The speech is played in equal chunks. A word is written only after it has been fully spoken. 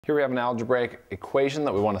Here we have an algebraic equation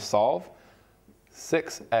that we want to solve.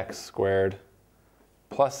 6x squared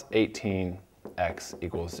plus 18x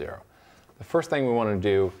equals 0. The first thing we want to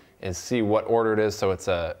do is see what order it is. So it's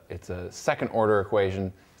a second order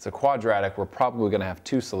equation. It's a quadratic. We're probably going to have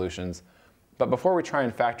two solutions. But before we try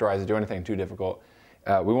and factorize or do anything too difficult,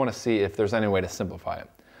 we want to see if there's any way to simplify it.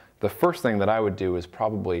 The first thing that I would do is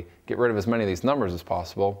probably get rid of as many of these numbers as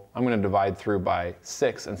possible. I'm going to divide through by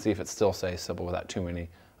 6 and see if it still stays simple without too many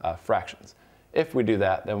fractions. If we do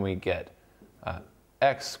that, then we get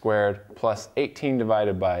x squared plus 18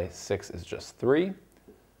 divided by 6 is just 3.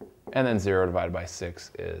 And then 0 divided by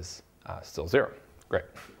 6 is still 0. Great.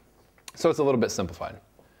 So it's a little bit simplified.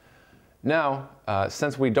 Now,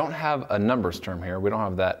 since we don't have a numbers term here, we don't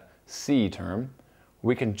have that c term,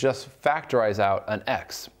 we can just factorize out an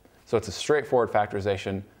x. So it's a straightforward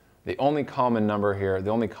factorization. The only common number here, the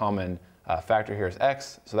only common factor here is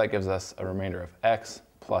x, so that gives us a remainder of x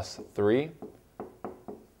plus 3.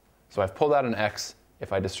 So I've pulled out an x.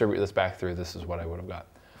 If I distribute this back through, this is what I would have got.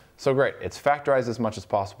 So great, it's factorized as much as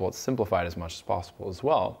possible, it's simplified as much as possible as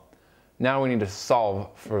well. Now we need to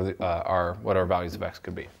solve for what our values of x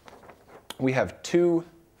could be. We have two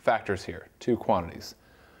factors here, two quantities.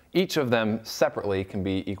 Each of them separately can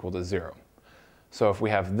be equal to 0. So if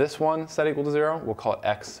we have this one set equal to 0, we'll call it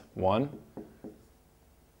x1.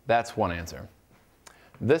 That's one answer.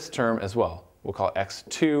 This term as well, we'll call it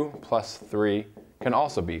x2 plus 3, can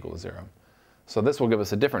also be equal to 0. So this will give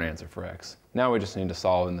us a different answer for x. Now we just need to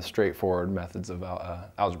solve in the straightforward methods of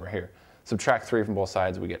algebra here. Subtract 3 from both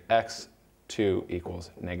sides, we get x2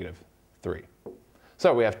 equals negative 3.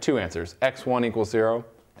 So we have two answers, x1 equals 0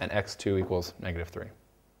 and x2 equals negative 3.